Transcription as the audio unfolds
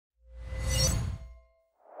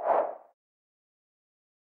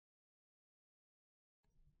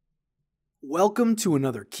Welcome to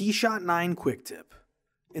another KeyShot 9 quick tip.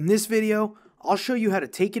 In this video, I'll show you how to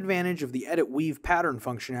take advantage of the Edit Weave pattern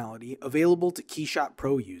functionality available to KeyShot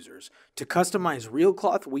Pro users to customize real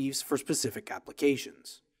cloth weaves for specific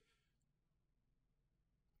applications.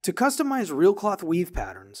 To customize real cloth weave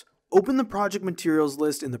patterns, open the project materials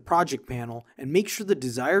list in the project panel and make sure the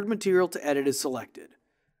desired material to edit is selected.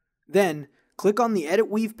 Then, click on the Edit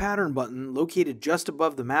Weave Pattern button located just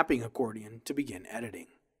above the mapping accordion to begin editing.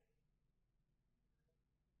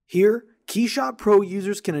 Here, KeyShot Pro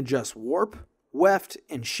users can adjust warp, weft,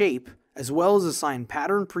 and shape, as well as assign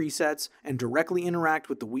pattern presets and directly interact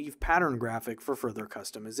with the weave pattern graphic for further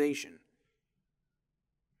customization.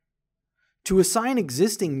 To assign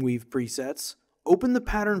existing weave presets, open the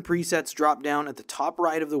Pattern Presets drop-down at the top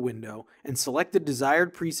right of the window and select the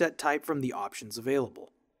desired preset type from the options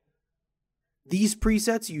available. These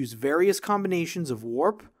presets use various combinations of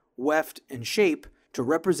warp, weft, and shape to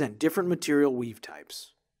represent different material weave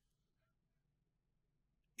types.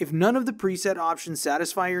 If none of the preset options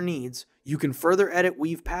satisfy your needs, you can further edit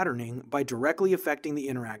weave patterning by directly affecting the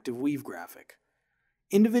interactive weave graphic.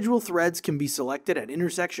 Individual threads can be selected at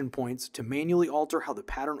intersection points to manually alter how the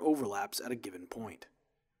pattern overlaps at a given point.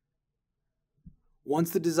 Once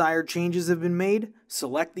the desired changes have been made,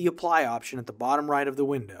 select the Apply option at the bottom right of the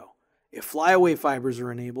window. If flyaway fibers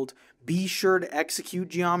are enabled, be sure to execute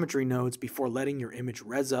geometry nodes before letting your image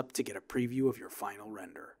res up to get a preview of your final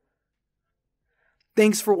render.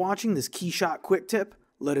 Thanks for watching this KeyShot quick tip.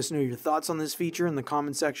 Let us know your thoughts on this feature in the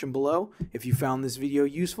comment section below. If you found this video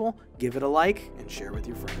useful, give it a like and share with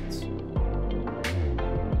your friends.